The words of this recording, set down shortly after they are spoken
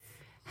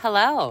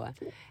Hello,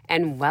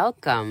 and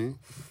welcome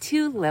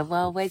to Live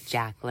Well with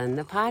Jacqueline,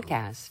 the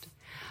podcast.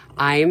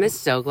 I am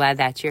so glad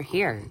that you're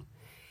here.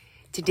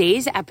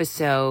 Today's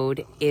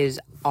episode is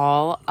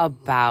all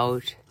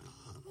about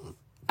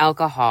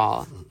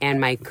alcohol and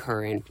my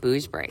current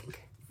booze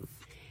break.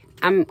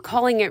 I'm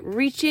calling it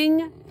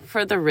Reaching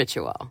for the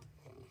Ritual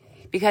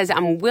because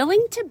I'm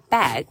willing to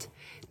bet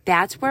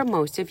that's where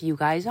most of you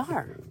guys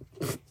are.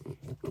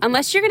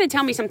 Unless you're going to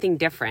tell me something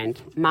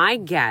different, my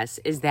guess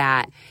is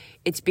that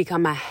it's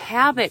become a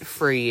habit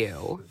for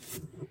you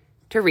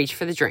to reach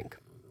for the drink.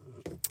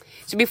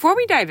 So before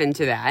we dive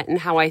into that and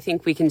how I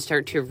think we can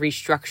start to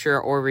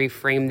restructure or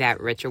reframe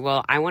that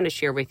ritual, I want to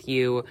share with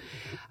you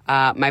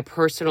my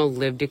personal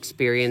lived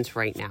experience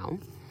right now.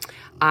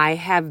 I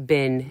have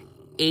been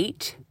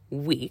 8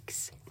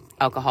 weeks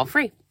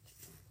alcohol-free.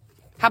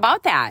 How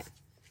about that?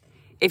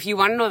 If you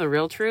want to know the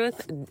real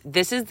truth,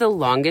 this is the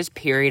longest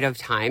period of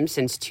time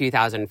since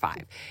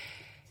 2005.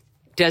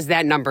 Does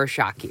that number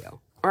shock you?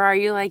 Or are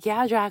you like,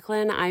 yeah,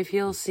 Jacqueline, I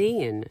feel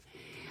seen.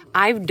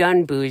 I've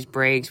done booze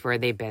breaks where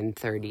they've been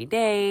 30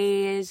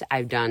 days.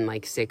 I've done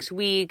like 6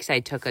 weeks.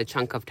 I took a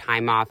chunk of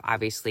time off,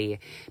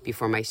 obviously,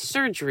 before my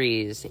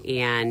surgeries.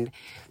 And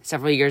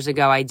several years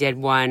ago, I did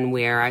one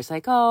where I was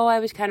like, I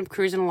was kind of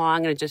cruising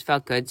along and it just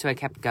felt good. So I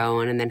kept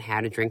going and then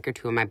had a drink or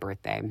two on my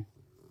birthday.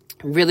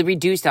 Really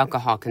reduced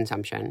alcohol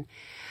consumption.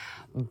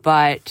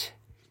 But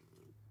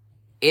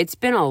it's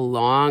been a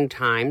long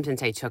time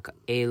since I took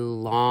a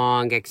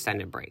long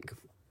extended break.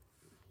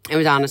 It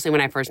was honestly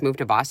when I first moved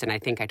to Boston, I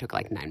think I took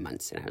like 9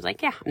 months. And I was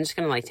like, yeah, I'm just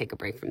going to take a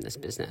break from this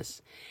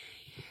business.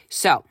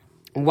 So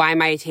why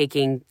am I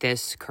taking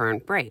this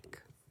current break?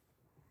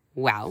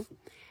 Well,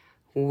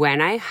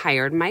 when I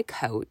hired my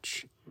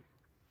coach,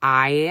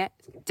 I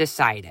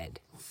decided,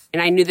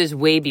 and I knew this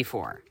way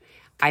before,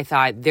 I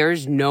thought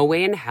there's no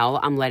way in hell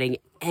I'm letting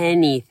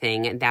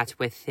anything that's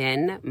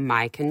within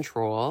my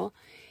control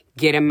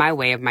get in my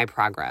way of my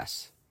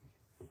progress.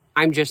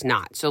 I'm just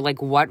not. So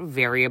what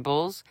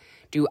variables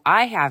do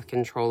I have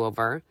control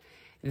over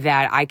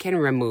that I can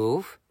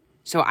remove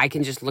so I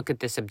can just look at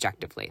this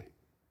objectively?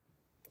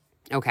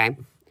 Okay.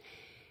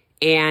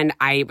 And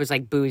I was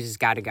like, booze has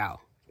got to go.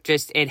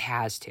 It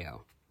has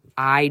to.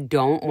 I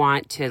don't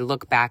want to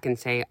look back and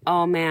say,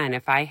 oh man,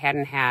 if I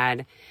hadn't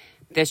had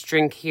this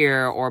drink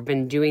here or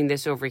been doing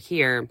this over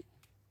here,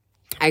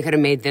 I could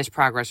have made this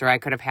progress or I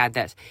could have had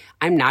this.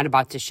 I'm not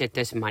about to shit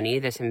this money,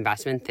 this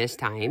investment, this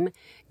time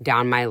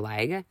down my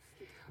leg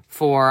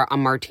for a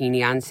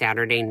martini on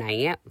Saturday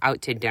night out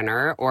to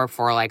dinner or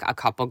for a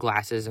couple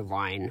glasses of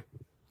wine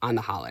on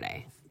the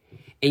holiday.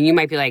 And you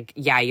might be like,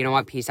 yeah, you know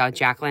what? Peace out,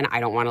 Jacqueline. I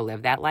don't want to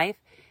live that life.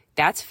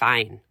 That's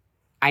fine.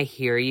 I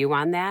hear you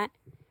on that.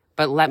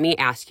 But let me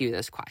ask you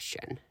this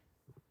question.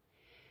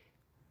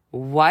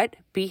 What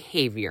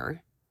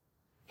behavior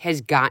has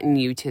gotten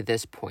you to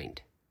this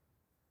point?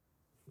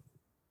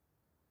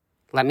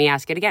 Let me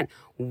ask it again.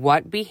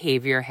 What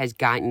behavior has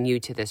gotten you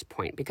to this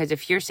point? Because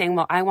if you're saying,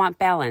 well, I want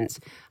balance.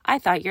 I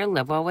thought you're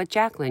Live Well with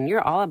Jacqueline.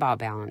 You're all about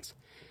balance.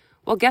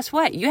 Well, guess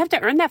what? You have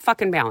to earn that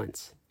fucking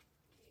balance.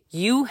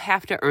 You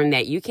have to earn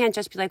that. You can't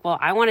just be like, well,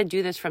 I want to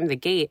do this from the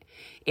gate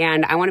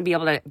and I want to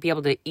be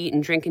able to eat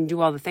and drink and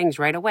do all the things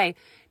right away.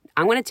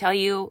 I'm going to tell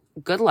you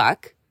good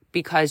luck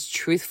because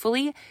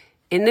truthfully,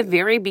 in the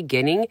very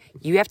beginning,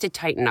 you have to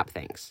tighten up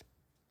things.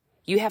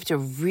 You have to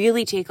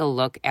really take a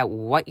look at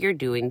what you're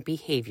doing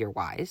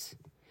behavior-wise,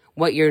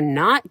 what you're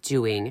not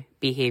doing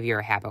behavior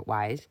or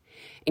habit-wise,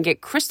 and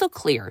get crystal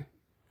clear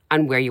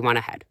on where you want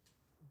to head.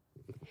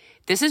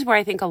 This is where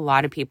I think a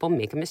lot of people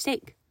make a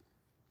mistake.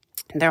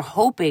 They're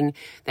hoping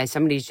that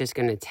somebody's just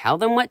going to tell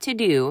them what to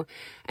do,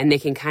 and they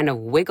can kind of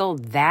wiggle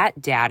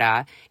that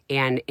data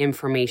and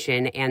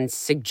information and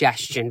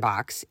suggestion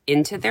box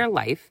into their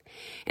life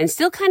and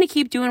still kind of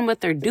keep doing what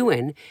they're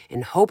doing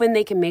and hoping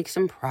they can make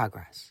some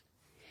progress.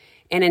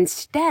 And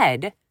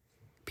instead,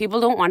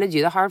 people don't want to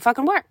do the hard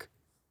fucking work.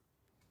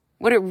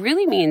 What it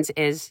really means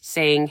is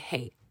saying,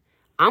 hey,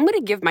 I'm going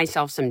to give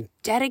myself some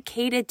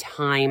dedicated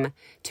time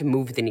to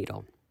move the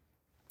needle.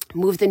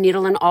 Move the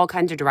needle in all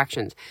kinds of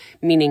directions,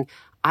 meaning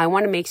I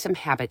want to make some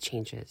habit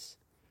changes.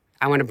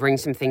 I want to bring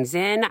some things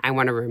in. I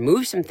want to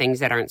remove some things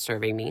that aren't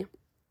serving me.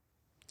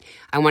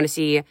 I want to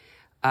see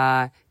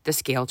the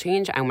scale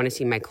change. I want to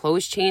see my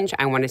clothes change.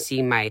 I want to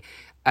see my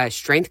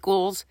strength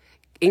goals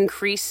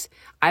increase.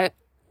 I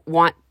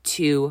want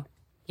to,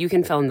 you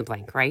can fill in the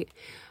blank, right?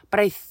 But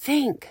I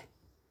think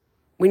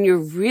when you're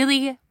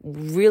really,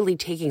 really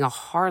taking a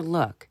hard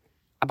look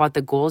about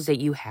the goals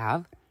that you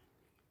have,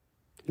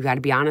 you got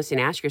to be honest and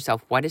ask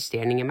yourself, what is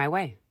standing in my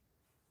way?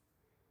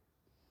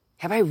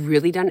 Have I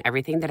really done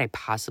everything that I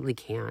possibly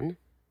can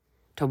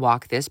to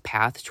walk this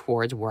path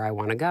towards where I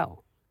want to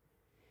go?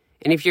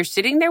 And if you're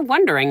sitting there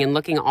wondering and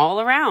looking all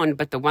around,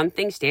 but the one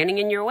thing standing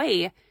in your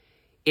way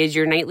is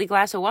your nightly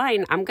glass of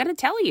wine, I'm going to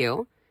tell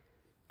you,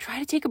 try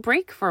to take a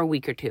break for a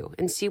week or two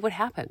and see what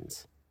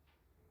happens.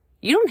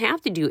 You don't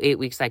have to do 8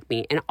 weeks like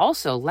me. And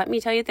also, let me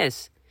tell you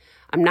this.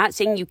 I'm not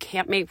saying you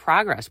can't make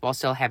progress while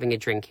still having a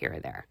drink here or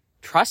there.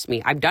 Trust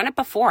me, I've done it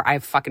before. I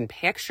have fucking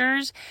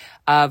pictures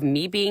of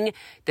me being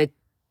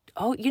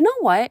oh, you know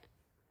what?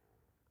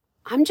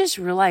 I'm just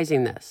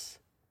realizing this.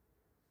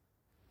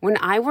 When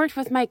I worked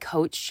with my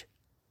coach,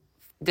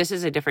 this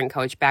is a different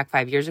coach, back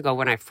 5 years ago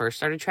when I first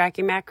started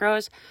tracking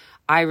macros,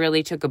 I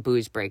really took a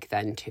booze break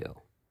then too.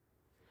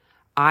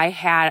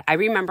 I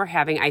remember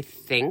having, I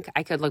think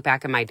I could look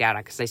back at my data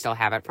because I still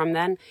have it from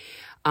then,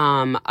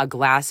 a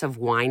glass of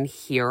wine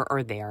here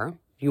or there.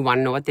 You want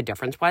to know what the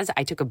difference was?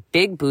 I took a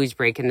big booze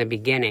break in the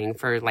beginning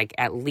for like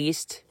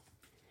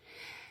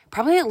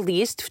probably at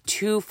least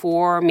 2,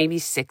 4, maybe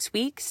 6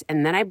 weeks.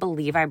 And then I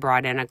believe I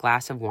brought in a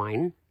glass of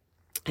wine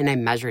and I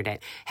measured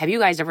it. Have you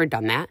guys ever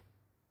done that?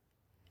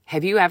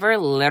 Have you ever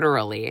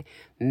literally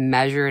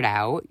measured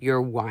out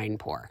your wine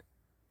pour?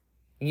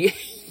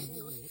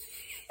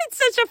 It's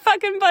such a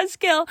fucking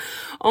buzzkill.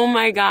 Oh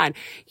my God.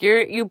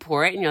 You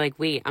pour it and you're like,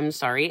 wait, I'm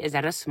sorry. Is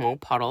that a small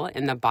puddle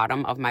in the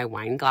bottom of my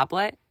wine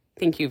goblet?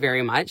 Thank you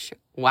very much.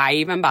 Why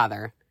even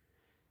bother?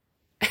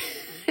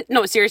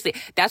 No, seriously.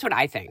 That's what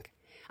I think.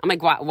 I'm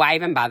like, why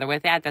even bother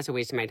with that? That's a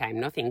waste of my time.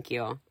 No, thank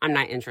you. I'm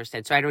not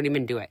interested. So I don't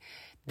even do it.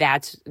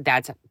 That's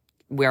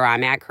where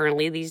I'm at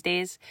currently these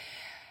days.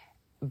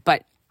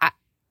 But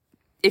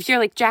if you're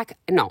like, Jack,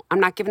 no, I'm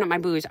not giving up my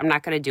booze. I'm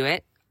not going to do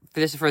it.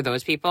 This is for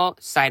those people.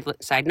 Side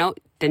note,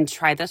 then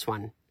try this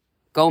one.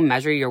 Go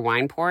measure your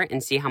wine pour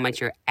and see how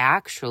much you're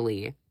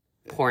actually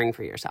pouring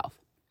for yourself.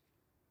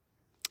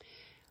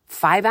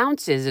 5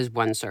 ounces is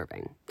 1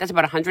 serving. That's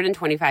about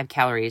 125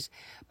 calories.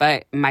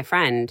 But my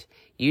friend,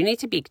 you need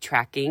to be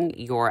tracking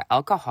your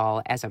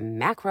alcohol as a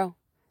macro.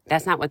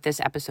 That's not what this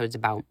episode's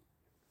about.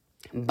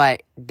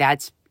 But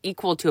that's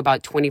equal to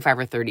about 25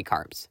 or 30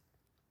 carbs.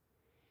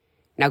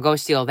 Now go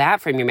steal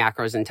that from your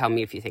macros and tell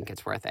me if you think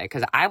it's worth it.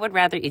 Because I would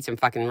rather eat some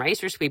fucking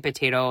rice or sweet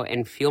potato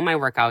and fuel my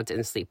workouts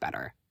and sleep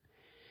better.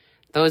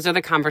 Those are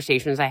the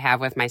conversations I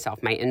have with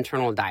myself, my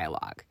internal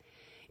dialogue.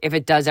 If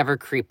it does ever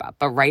creep up.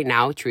 But right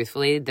now,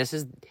 truthfully, this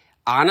is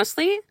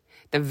honestly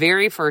the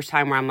very first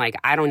time where I'm like,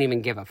 I don't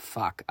even give a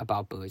fuck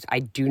about booze. I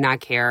do not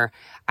care.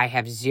 I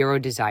have zero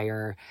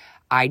desire.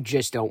 I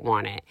just don't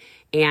want it.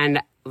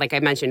 And like I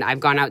mentioned, I've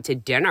gone out to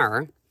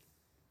dinner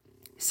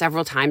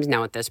several times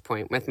now at this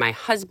point with my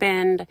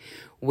husband,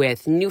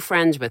 with new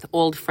friends, with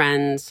old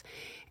friends,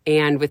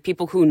 and with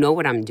people who know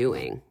what I'm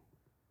doing,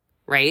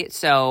 right?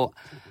 So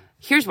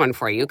here's one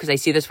for you, because I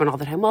see this one all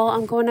the time. Well,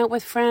 I'm going out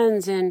with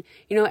friends and,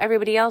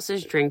 everybody else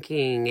is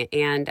drinking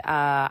and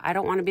I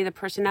don't want to be the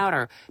person out,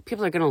 or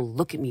people are going to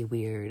look at me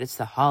weird. It's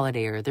the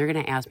holiday, or they're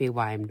going to ask me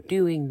why I'm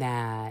doing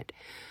that.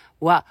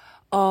 Well,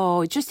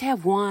 oh, just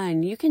have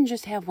one. You can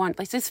just have one.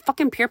 Like this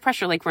fucking peer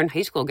pressure, like we're in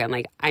high school again.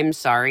 Like, I'm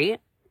sorry.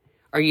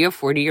 Are you a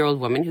 40-year-old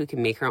woman who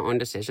can make her own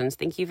decisions?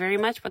 Thank you very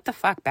much. What the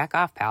fuck? Back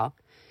off, pal.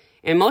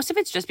 And most of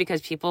it's just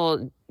because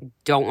people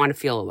don't want to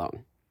feel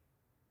alone.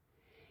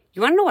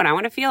 You want to know what I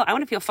want to feel? I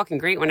want to feel fucking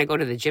great when I go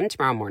to the gym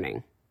tomorrow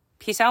morning.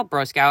 Peace out,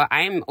 bro scout.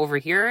 I am over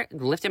here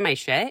lifting my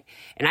shit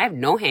and I have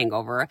no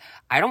hangover.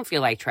 I don't feel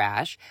like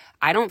trash.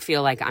 I don't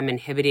feel like I'm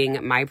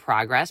inhibiting my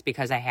progress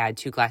because I had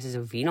 2 glasses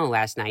of vino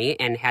last night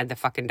and had the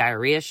fucking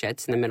diarrhea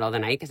shits in the middle of the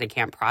night because I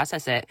can't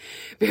process it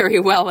very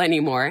well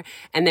anymore.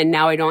 And then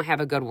now I don't have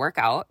a good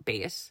workout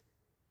base.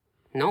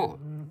 No.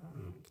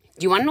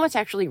 Do you want to know what's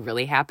actually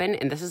really happened?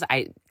 And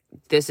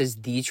this is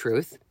the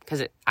truth,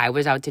 because I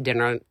was out to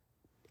dinner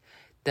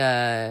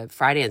the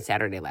Friday and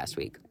Saturday last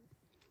week.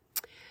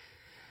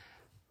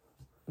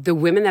 The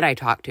women that I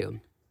talked to,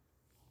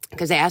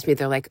 because they asked me,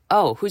 they're like,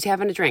 oh, who's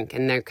having a drink?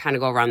 And they kind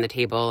of go around the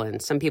table,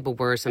 and some people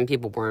were, some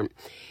people weren't.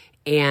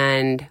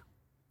 And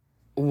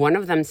one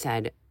of them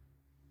said,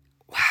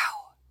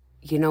 wow,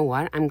 you know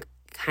what? I'm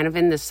kind of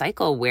in this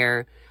cycle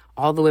where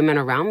all the women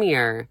around me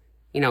are,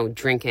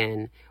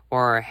 drinking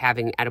or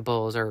having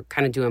edibles or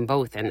kind of doing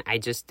both. And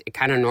it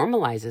kind of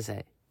normalizes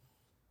it.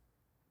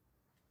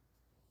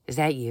 Is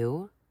that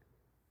you?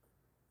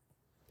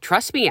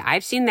 Trust me,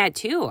 I've seen that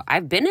too.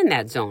 I've been in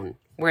that zone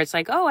where it's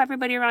like, oh,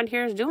 everybody around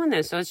here is doing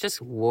this, so it's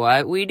just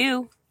what we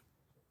do.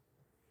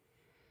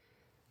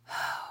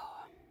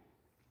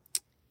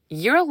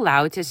 You're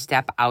allowed to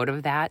step out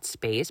of that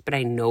space, but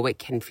I know it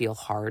can feel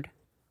hard.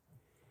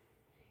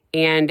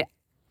 And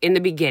in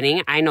the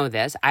beginning, I know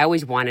this, I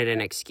always wanted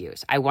an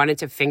excuse. I wanted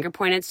to finger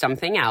point at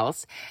something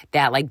else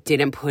that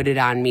didn't put it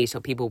on me so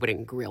people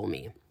wouldn't grill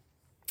me.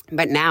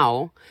 But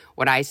now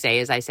what I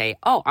say,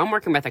 oh, I'm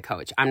working with a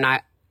coach. I'm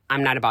not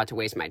about to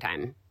waste my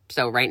time.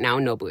 So right now,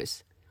 no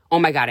booze. Oh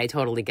my God, I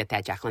totally get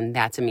that, Jacqueline.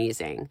 That's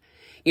amazing.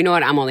 You know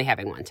what? I'm only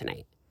having one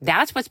tonight.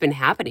 That's what's been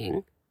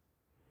happening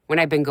when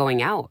I've been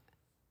going out.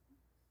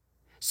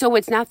 So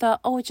it's not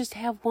just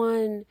have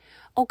one.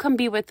 Oh, come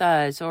be with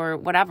us or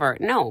whatever.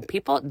 No,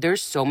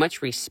 there's so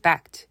much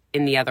respect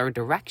in the other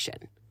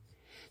direction.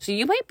 So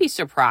you might be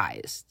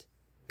surprised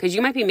because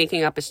you might be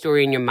making up a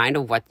story in your mind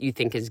of what you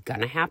think is going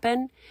to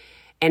happen.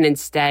 And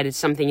instead,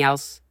 something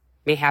else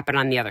may happen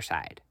on the other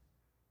side.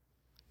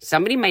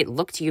 Somebody might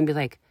look to you and be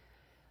like,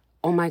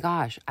 oh my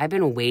gosh, I've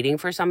been waiting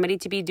for somebody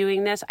to be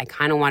doing this. I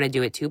kind of want to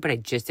do it too, but I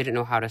just didn't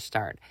know how to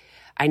start.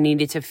 I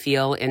needed to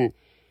feel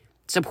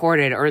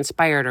supported or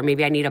inspired, or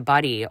maybe I need a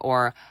buddy,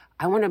 or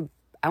I want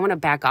to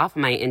back off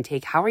my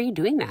intake. How are you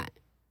doing that?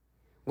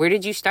 Where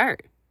did you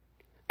start?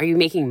 Are you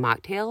making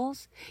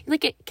mocktails?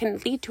 Like, it can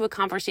lead to a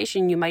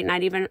conversation you might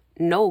not even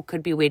know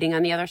could be waiting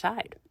on the other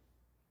side.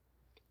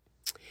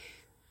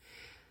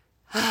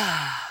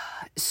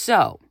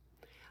 So,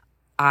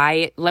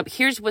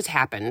 here's what's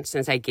happened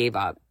since I gave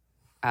up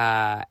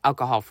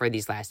alcohol for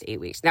these last 8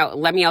 weeks. Now,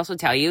 let me also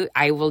tell you,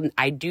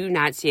 I do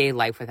not see a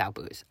life without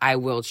booze. I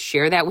will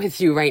share that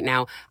with you right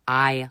now.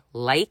 I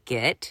like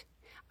it.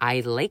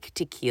 I like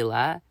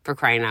tequila, for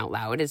crying out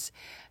loud. It's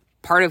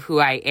part of who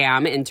I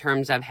am in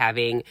terms of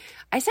having,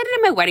 I said it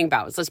in my wedding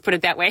vows, let's put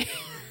it that way.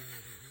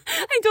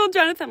 I told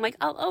Jonathan, like,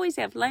 I'll always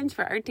have limes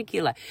for our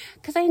tequila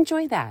because I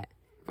enjoy that,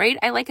 right?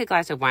 I like a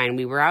glass of wine.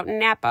 We were out in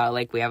Napa,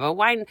 like we have a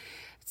wine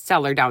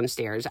cellar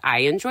downstairs. I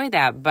enjoy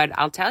that, but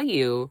I'll tell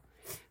you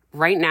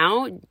right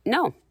now,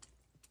 no.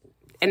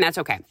 And that's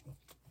okay.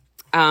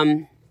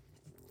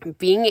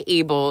 Being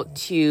able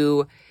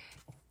to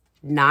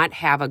not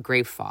have a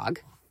grape fog,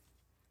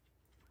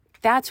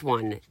 that's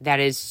one that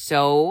is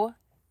so,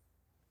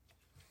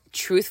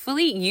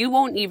 truthfully, you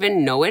won't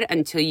even know it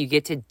until you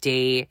get to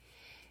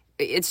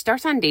it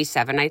starts on day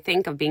 7, I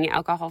think, of being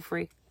alcohol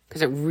free,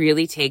 because it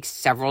really takes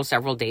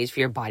several days for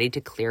your body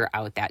to clear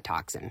out that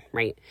toxin,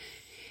 right?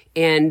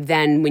 And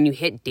then when you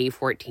hit day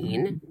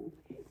 14,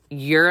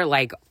 you're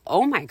like,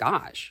 oh my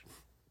gosh,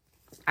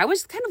 I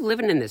was kind of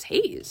living in this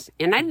haze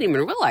and I didn't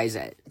even realize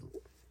it.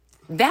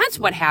 That's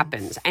what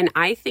happens. And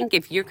I think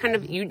if you're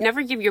you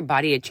never give your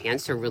body a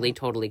chance to really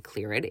totally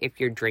clear it if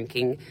you're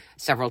drinking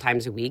several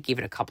times a week,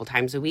 even a couple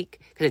times a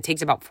week, because it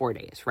takes about 4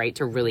 days, right,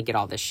 to really get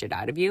all this shit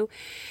out of you.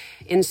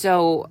 And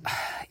so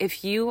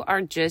if you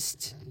are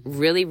just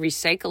really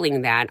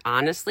recycling that,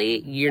 honestly,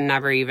 you're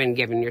never even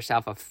giving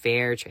yourself a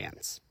fair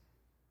chance.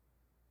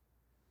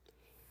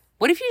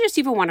 What if you just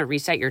even want to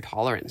reset your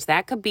tolerance?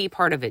 That could be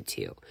part of it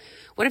too.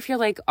 What if you're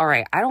like, all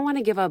right, I don't want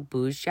to give up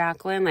booze,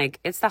 Jacqueline. Like,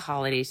 it's the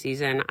holiday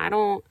season. I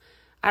don't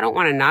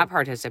want to not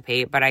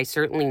participate, but I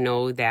certainly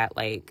know that,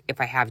 like,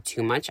 if I have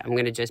too much, I'm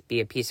going to just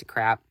be a piece of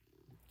crap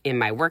in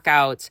my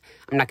workouts.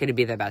 I'm not going to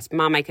be the best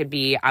mom I could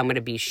be. I'm going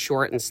to be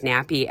short and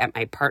snappy at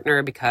my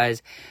partner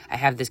because I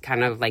have this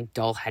kind of like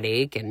dull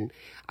headache, and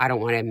I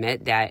don't want to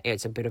admit that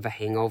it's a bit of a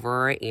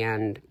hangover,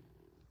 and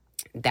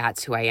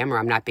that's who I am, or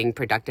I'm not being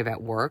productive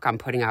at work. I'm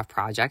putting off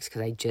projects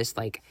because I just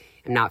am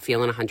not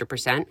feeling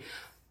 100%.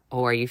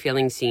 Oh, are you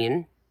feeling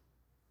seen?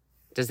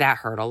 Does that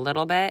hurt a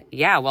little bit?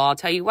 Yeah, well, I'll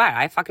tell you what.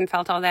 I fucking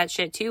felt all that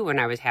shit too when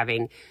I was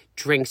having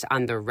drinks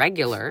on the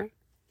regular.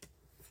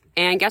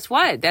 And guess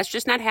what? That's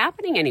just not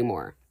happening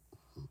anymore.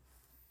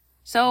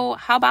 So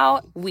how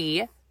about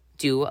we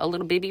do a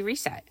little baby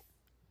reset?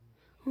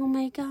 Oh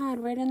my God,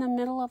 right in the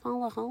middle of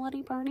all the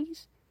holiday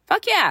parties?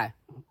 Fuck yeah.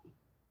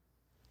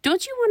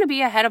 Don't you want to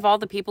be ahead of all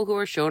the people who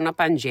are showing up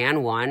on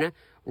Jan 1,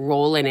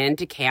 rolling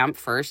into camp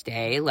first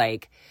day,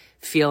 like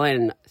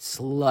feeling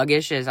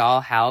sluggish as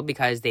all hell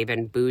because they've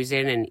been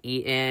boozing and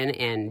eating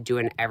and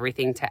doing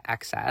everything to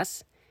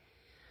excess?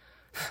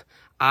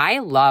 I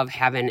love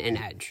having an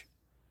edge.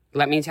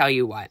 Let me tell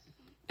you what.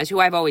 That's who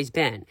I've always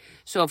been.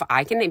 So if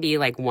I can be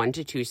like 1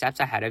 to 2 steps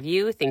ahead of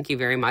you, thank you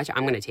very much.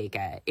 I'm going to take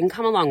it. And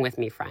come along with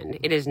me, friend.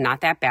 It is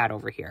not that bad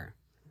over here.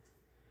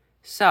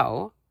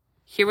 So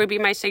here would be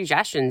my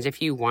suggestions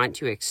if you want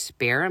to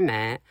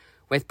experiment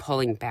with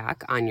pulling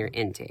back on your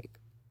intake.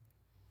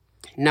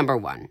 Number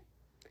 1,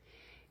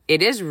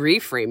 it is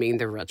reframing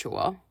the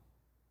ritual,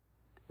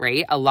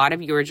 right? A lot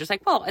of you are just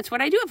like, well, it's what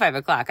I do at 5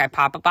 o'clock. I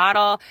pop a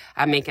bottle,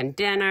 I'm making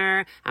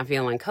dinner, I'm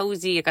feeling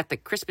cozy, I got the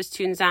Christmas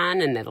tunes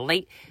on, and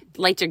the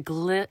lights are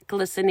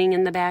glistening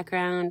in the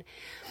background.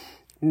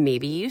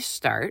 Maybe you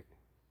start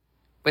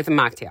with a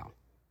mocktail.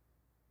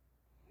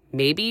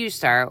 Maybe you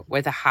start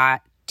with a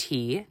hot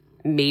tea.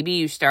 Maybe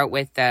you start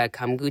with the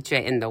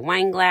kombucha in the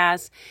wine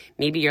glass.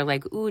 Maybe you're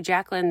like, ooh,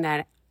 Jacqueline,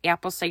 that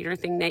apple cider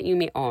thing that you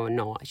made. Oh,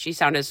 no, she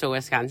sounded so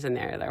Wisconsin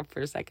there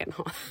for a second.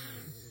 Hold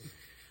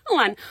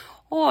on.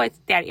 Oh, it's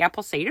that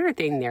apple cider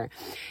thing there.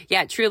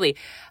 Yeah, truly.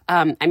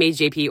 I made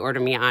JP order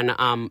me on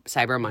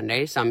Cyber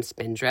Monday some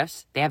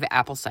Spindrifts. They have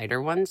apple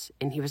cider ones.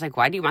 And he was like,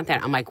 why do you want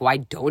that? I'm like, why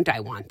don't I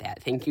want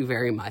that? Thank you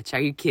very much.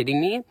 Are you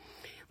kidding me?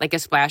 Like a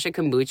splash of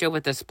kombucha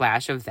with a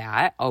splash of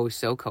that. Oh,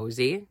 so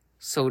cozy.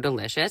 So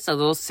delicious. A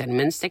little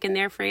cinnamon stick in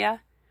there for you.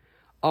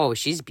 Oh,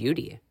 she's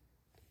beauty.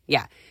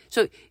 Yeah.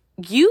 So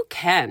you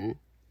can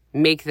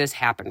make this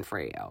happen for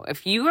you.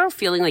 If you are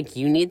feeling like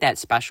you need that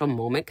special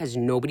moment because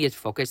nobody is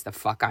focused the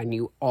fuck on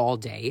you all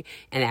day,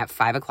 and at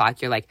 5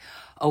 o'clock you're like,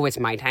 oh, it's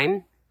my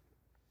time,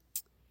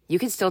 you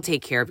can still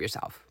take care of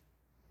yourself,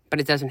 but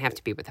it doesn't have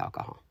to be with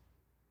alcohol.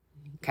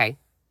 Okay?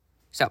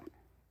 So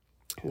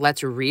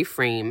let's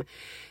reframe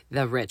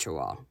the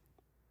ritual.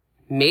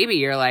 Maybe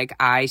you're like,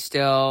 I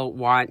still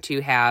want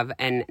to have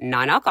a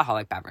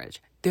non-alcoholic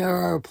beverage. There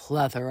are a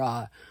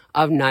plethora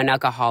of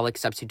non-alcoholic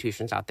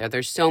substitutions out there.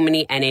 There's so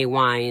many NA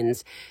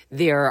wines.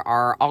 There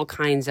are all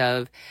kinds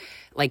of,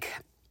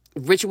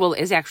 Ritual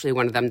is actually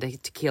one of them, the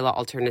tequila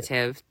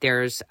alternative.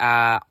 There's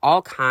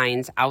all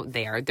kinds out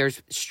there.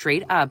 There's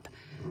straight up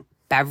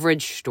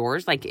beverage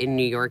stores like in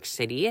New York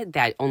City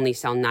that only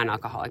sell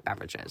non-alcoholic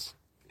beverages.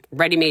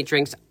 Ready-made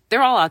drinks,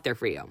 they're all out there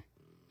for you.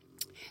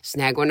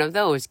 Snag one of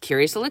those.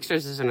 Curious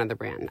Elixirs is another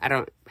brand. I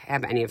don't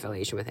have any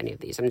affiliation with any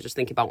of these. I'm just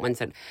thinking about ones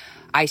that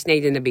I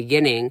snagged in the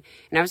beginning.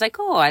 And I was like,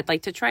 oh, I'd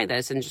like to try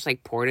this. And just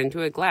like pour it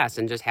into a glass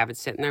and just have it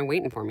sitting there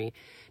waiting for me.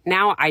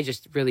 Now I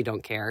just really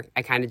don't care.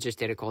 I kind of just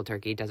did a cold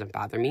turkey. It doesn't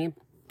bother me.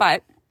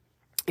 But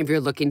if you're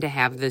looking to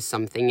have this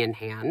something in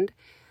hand,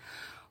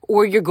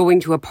 or you're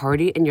going to a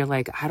party and you're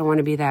like, I don't want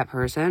to be that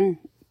person,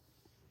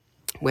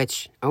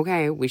 which,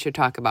 okay, we should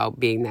talk about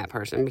being that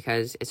person,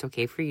 because it's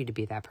okay for you to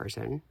be that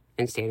person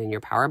and stand in your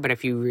power. But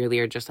if you really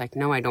are just like,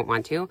 no, I don't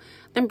want to,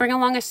 then bring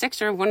along a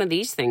sixer of one of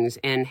these things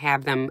and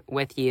have them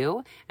with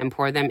you and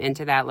pour them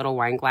into that little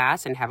wine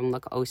glass and have them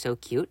look oh so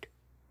cute.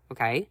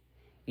 Okay?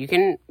 You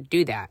can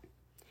do that.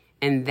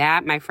 And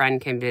that, my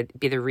friend, can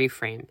be the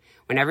reframe.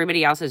 When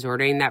everybody else is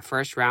ordering that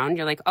first round,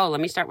 you're like, oh,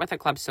 let me start with a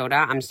club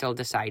soda. I'm still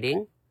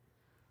deciding.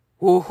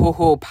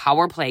 Whoa,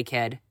 power play,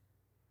 kid.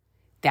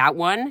 That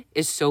one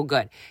is so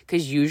good,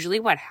 because usually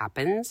what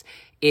happens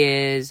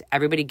is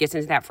everybody gets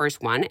into that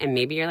first one and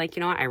maybe you're like,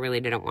 you know what, I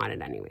really didn't want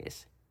it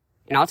anyways.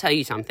 And I'll tell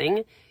you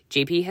something,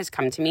 JP has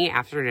come to me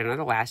after dinner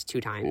the last 2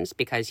 times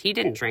because he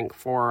didn't drink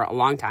for a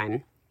long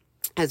time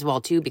as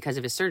well too because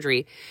of his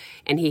surgery,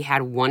 and he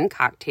had 1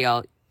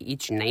 cocktail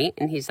each night,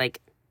 and he's like,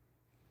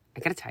 I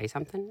gotta tell you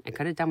something, I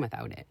could have done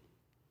without it.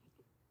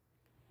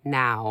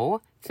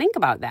 Now, think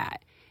about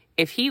that.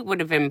 If he would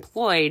have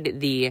employed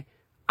the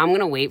I'm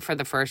going to wait for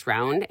the first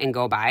round and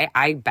go by,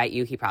 I bet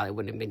you he probably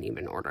wouldn't have been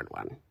even ordered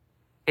one.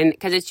 And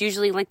because it's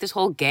usually like this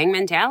whole gang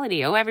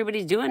mentality. Oh,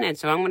 everybody's doing it,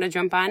 so I'm going to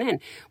jump on in.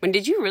 When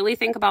did you really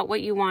think about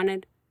what you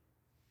wanted?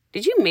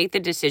 Did you make the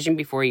decision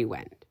before you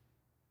went?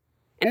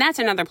 And that's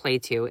another play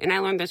too. And I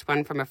learned this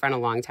one from a friend a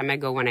long time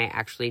ago when I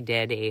actually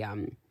did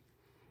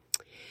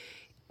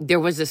there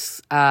was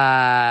this,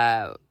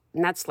 not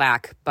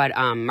Slack, but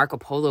Marco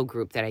Polo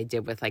group that I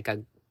did with like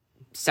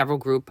several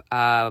group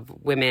of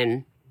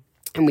women.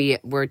 And we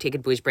were taking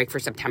booze break for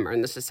September,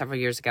 and this was several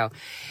years ago.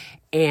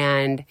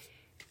 And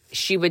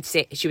she would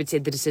say the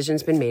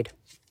decision's been made.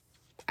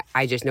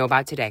 I just know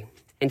about today.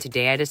 And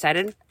today I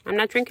decided I'm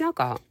not drinking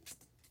alcohol.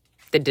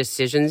 The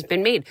decision's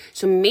been made.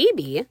 So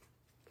maybe,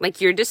 like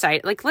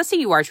let's say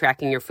you are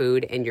tracking your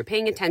food and you're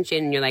paying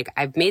attention and you're like,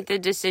 I've made the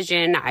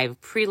decision.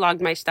 I've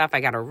pre-logged my stuff. I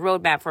got a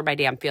roadmap for my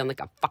day. I'm feeling like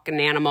a fucking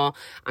animal.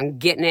 I'm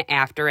getting it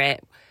after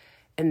it.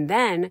 And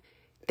then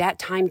that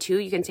time too,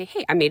 you can say,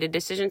 hey, I made a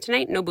decision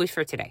tonight. No booze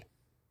for today.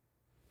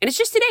 And it's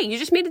just today. You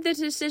just made the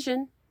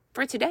decision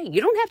for today.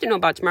 You don't have to know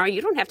about tomorrow.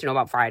 You don't have to know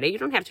about Friday. You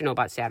don't have to know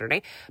about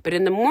Saturday. But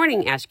in the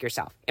morning, ask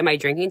yourself, am I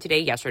drinking today?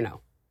 Yes or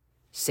no?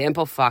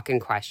 Simple fucking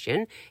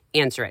question.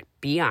 Answer it.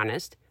 Be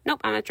honest.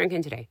 Nope, I'm not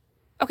drinking today.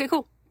 Okay,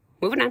 cool.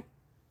 Moving on.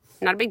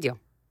 Not a big deal.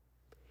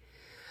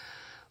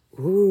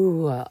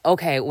 Ooh,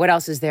 okay. What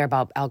else is there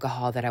about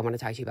alcohol that I want to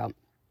talk to you about?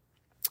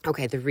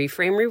 Okay, the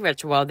reframe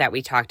ritual that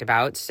we talked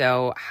about.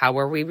 So how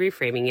are we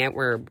reframing it?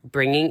 We're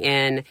bringing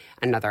in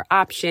another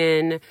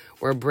option.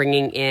 We're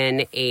bringing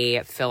in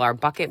a fill our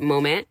bucket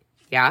moment.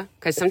 Yeah,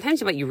 because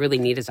sometimes what you really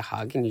need is a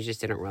hug and you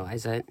just didn't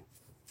realize it.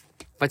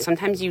 What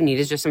sometimes you need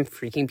is just some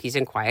freaking peace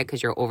and quiet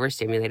because you're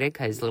overstimulated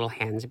because little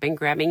hands have been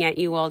grabbing at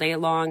you all day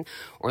long,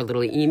 or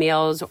little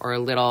emails, or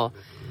little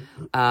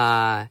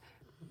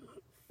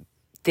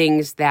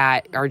things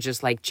that are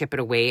just like chipping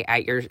away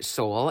at your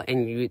soul,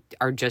 and you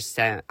are just,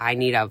 I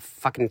need a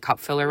fucking cup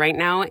filler right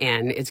now,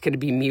 and it's going to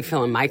be me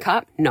filling my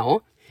cup.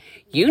 No,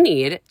 you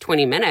need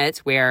 20 minutes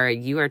where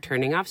you are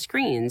turning off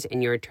screens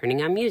and you're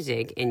turning on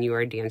music and you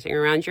are dancing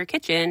around your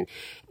kitchen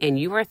and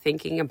you are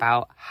thinking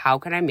about, how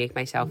can I make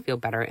myself feel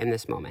better in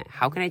this moment?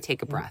 How can I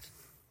take a breath?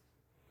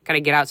 Can I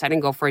get outside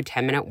and go for a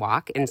 10-minute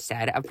walk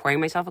instead of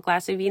pouring myself a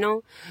glass of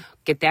vino?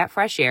 Get that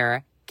fresh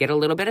air, get a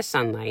little bit of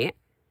sunlight.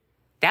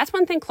 That's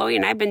one thing Chloe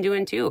and I have been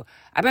doing too.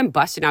 I've been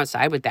busting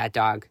outside with that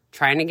dog,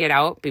 trying to get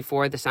out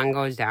before the sun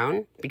goes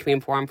down,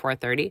 between 4 and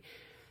 4:30.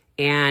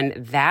 And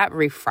that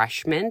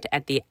refreshment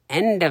at the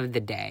end of the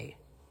day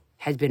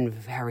has been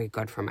very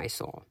good for my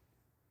soul.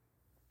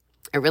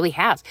 It really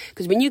has.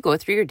 Because when you go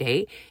through your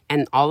day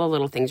and all the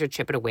little things are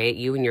chipping away at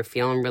you and you're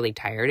feeling really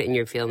tired and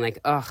you're feeling like,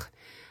 ugh,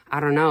 I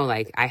don't know,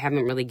 like I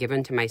haven't really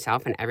given to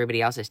myself and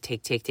everybody else is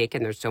take,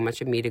 and there's so much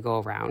of me to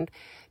go around.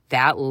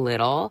 That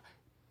little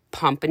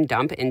pump and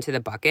dump into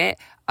the bucket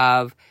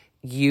of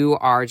you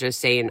are just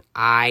saying,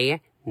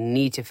 I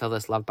need to fill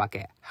this love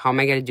bucket. How am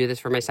I going to do this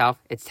for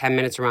myself? It's 10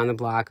 minutes around the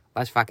block.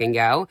 Let's fucking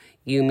go.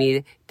 You,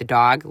 me, the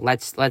dog.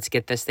 Let's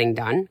get this thing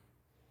done.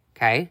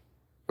 Okay?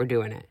 We're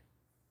doing it.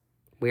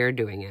 We're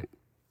doing it.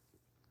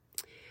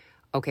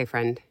 Okay,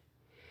 friend.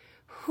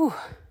 Whew.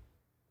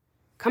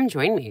 Come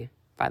join me,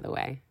 by the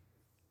way.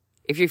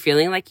 If you're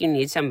feeling like you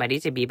need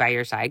somebody to be by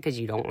your side because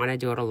you don't want to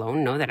do it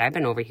alone, know that I've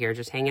been over here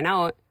just hanging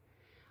out.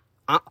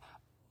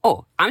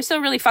 I'm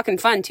still really fucking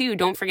fun too.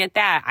 Don't forget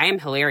that. I am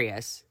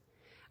hilarious.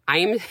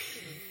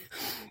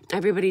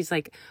 Everybody's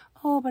like,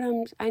 oh, but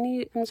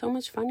I'm so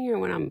much funnier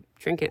when I'm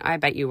drinking. I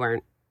bet you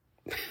weren't.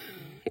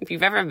 If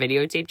you've ever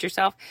videotaped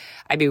yourself,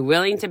 I'd be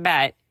willing to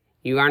bet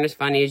You aren't as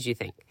funny as you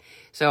think.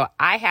 So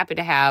I happen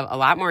to have a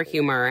lot more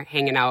humor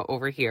hanging out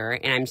over here,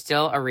 and I'm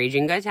still a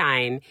raging good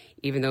time,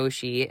 even though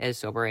she is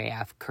sober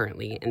AF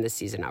currently in this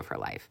season of her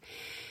life.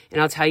 And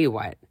I'll tell you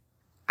what,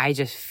 I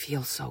just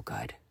feel so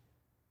good.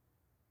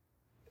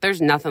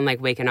 There's nothing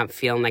like waking up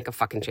feeling like a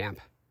fucking champ.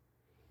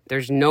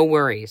 There's no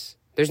worries.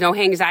 There's no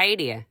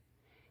anxiety. Did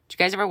you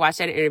guys ever watch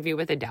that interview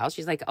with Adele?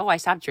 She's like, oh, I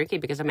stopped drinking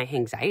because of my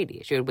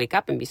anxiety. She would wake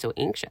up and be so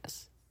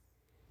anxious.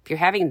 If you're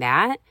having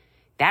that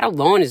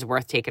alone is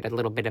worth taking a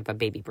little bit of a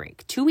baby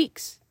break. 2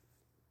 weeks.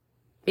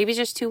 Maybe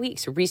just 2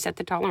 weeks. Reset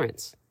the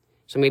tolerance.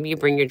 So maybe you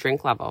bring your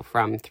drink level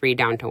from 3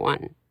 down to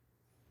 1.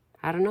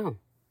 I don't know.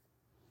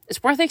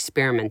 It's worth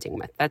experimenting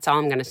with. That's all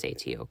I'm going to say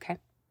to you, okay?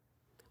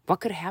 What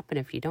could happen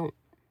if you don't?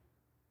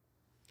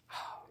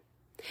 Oh.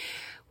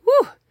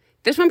 Woo!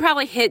 This one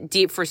probably hit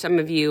deep for some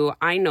of you.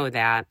 I know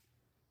that.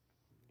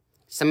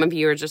 Some of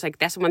you are just like,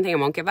 that's the one thing I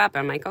won't give up.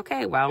 I'm like,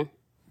 okay, well,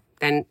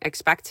 then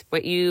expect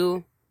what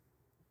you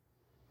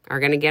are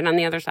going to get on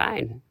the other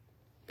side.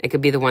 It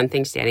could be the one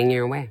thing standing in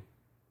your way.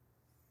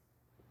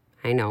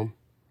 I know.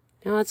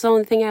 No, it's the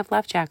only thing I have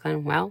left,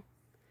 Jacqueline. Well,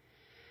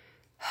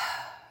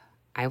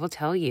 I will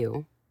tell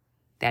you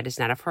that is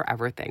not a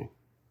forever thing.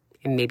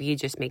 And maybe you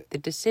just make the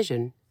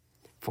decision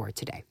for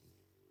today.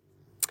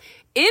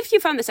 If you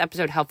found this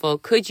episode helpful,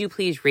 could you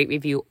please rate,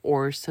 review,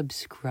 or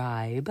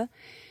subscribe?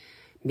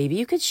 Maybe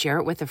you could share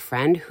it with a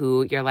friend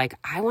who you're like,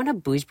 I want a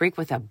booze break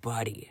with a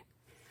buddy.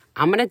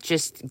 I'm going to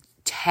just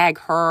tag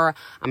her.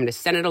 I'm going to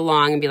send it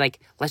along and be like,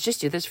 let's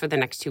just do this for the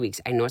next 2 weeks.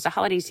 I know it's a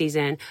holiday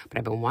season, but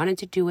I've been wanting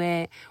to do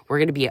it. We're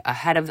going to be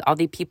ahead of all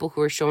the people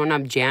who are showing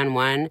up Jan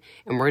 1,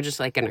 and we're just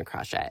like going to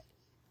crush it.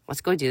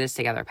 Let's go do this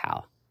together,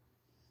 pal.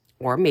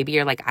 Or maybe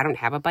you're like, I don't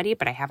have a buddy,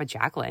 but I have a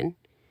Jacqueline.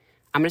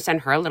 I'm going to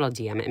send her a little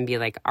DM and be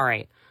like, all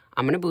right,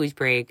 I'm going to booze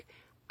break.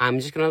 I'm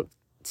just going to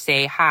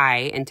say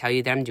hi and tell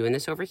you that I'm doing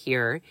this over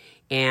here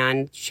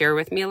and share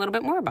with me a little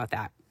bit more about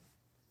that.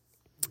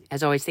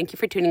 As always, thank you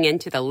for tuning in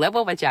to the Live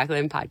Well with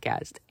Jacqueline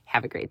podcast.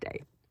 Have a great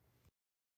day.